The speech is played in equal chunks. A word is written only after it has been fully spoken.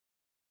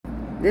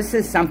This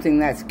is something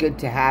that's good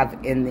to have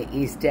in the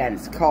East End.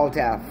 It's called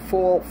a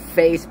full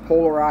face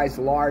polarized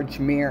large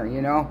mirror,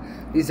 you know.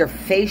 These are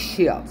face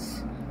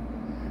shields.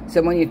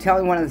 So when you're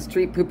telling one of the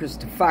street poopers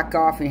to fuck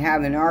off and you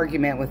have an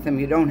argument with them,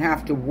 you don't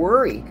have to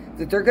worry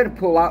that they're going to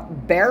pull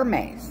out bear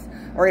mace.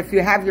 Or if you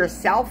have your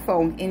cell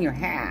phone in your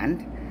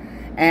hand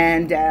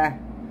and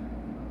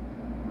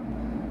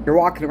you're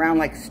walking around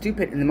like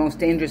stupid in the most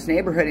dangerous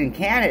neighborhood in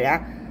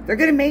Canada, they're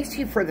going to mace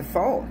you for the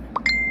phone.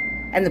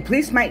 And the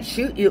police might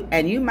shoot you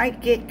and you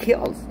might get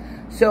killed.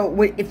 So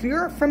if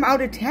you're from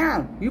out of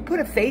town, you put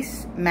a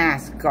face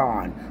mask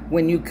on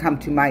when you come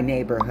to my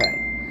neighborhood.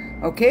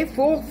 Okay,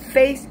 full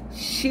face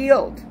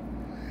shield.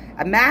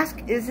 A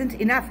mask isn't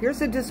enough.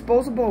 Here's a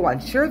disposable one.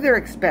 Sure, they're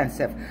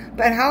expensive,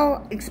 but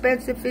how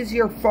expensive is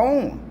your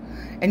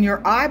phone and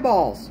your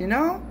eyeballs, you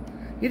know?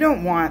 You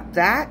don't want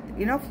that,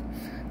 you know,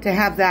 to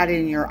have that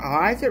in your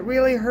eyes. It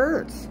really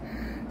hurts.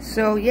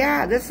 So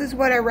yeah, this is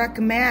what I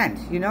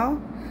recommend, you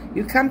know?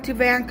 You come to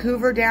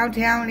Vancouver,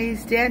 downtown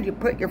East End, you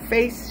put your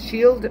face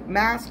shield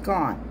mask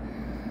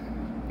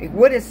on. It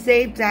would have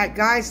saved that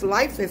guy's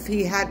life if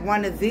he had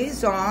one of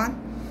these on.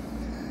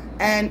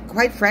 And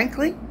quite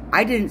frankly,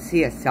 I didn't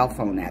see a cell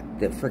phone at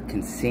the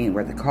frickin' scene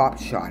where the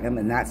cops shot him,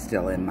 and that's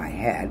still in my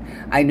head.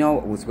 I know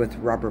it was with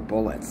rubber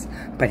bullets,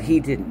 but he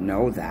didn't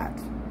know that.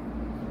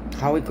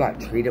 How he got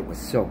treated was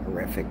so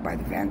horrific by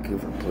the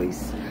Vancouver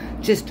police.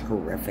 Just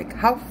horrific.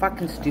 How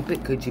fucking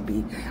stupid could you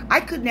be? I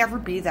could never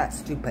be that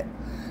stupid.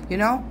 You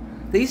know?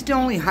 They used to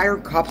only hire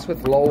cops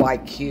with low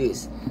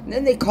IQs. And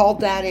then they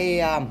called that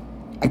a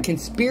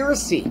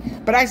conspiracy.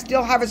 But I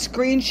still have a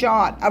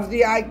screenshot of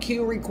the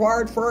IQ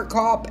required for a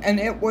cop, and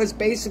it was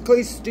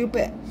basically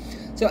stupid.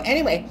 So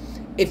anyway,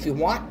 if you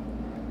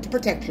want to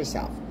protect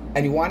yourself,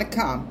 and you want to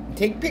come and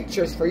take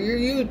pictures for your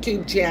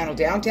YouTube channel,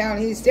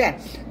 Downtown East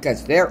End,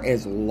 because there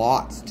is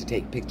lots to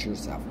take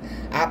pictures of.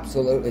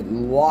 Absolutely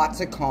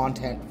lots of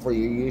content for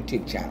your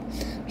YouTube channel.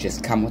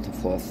 Just come with a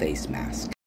full face mask.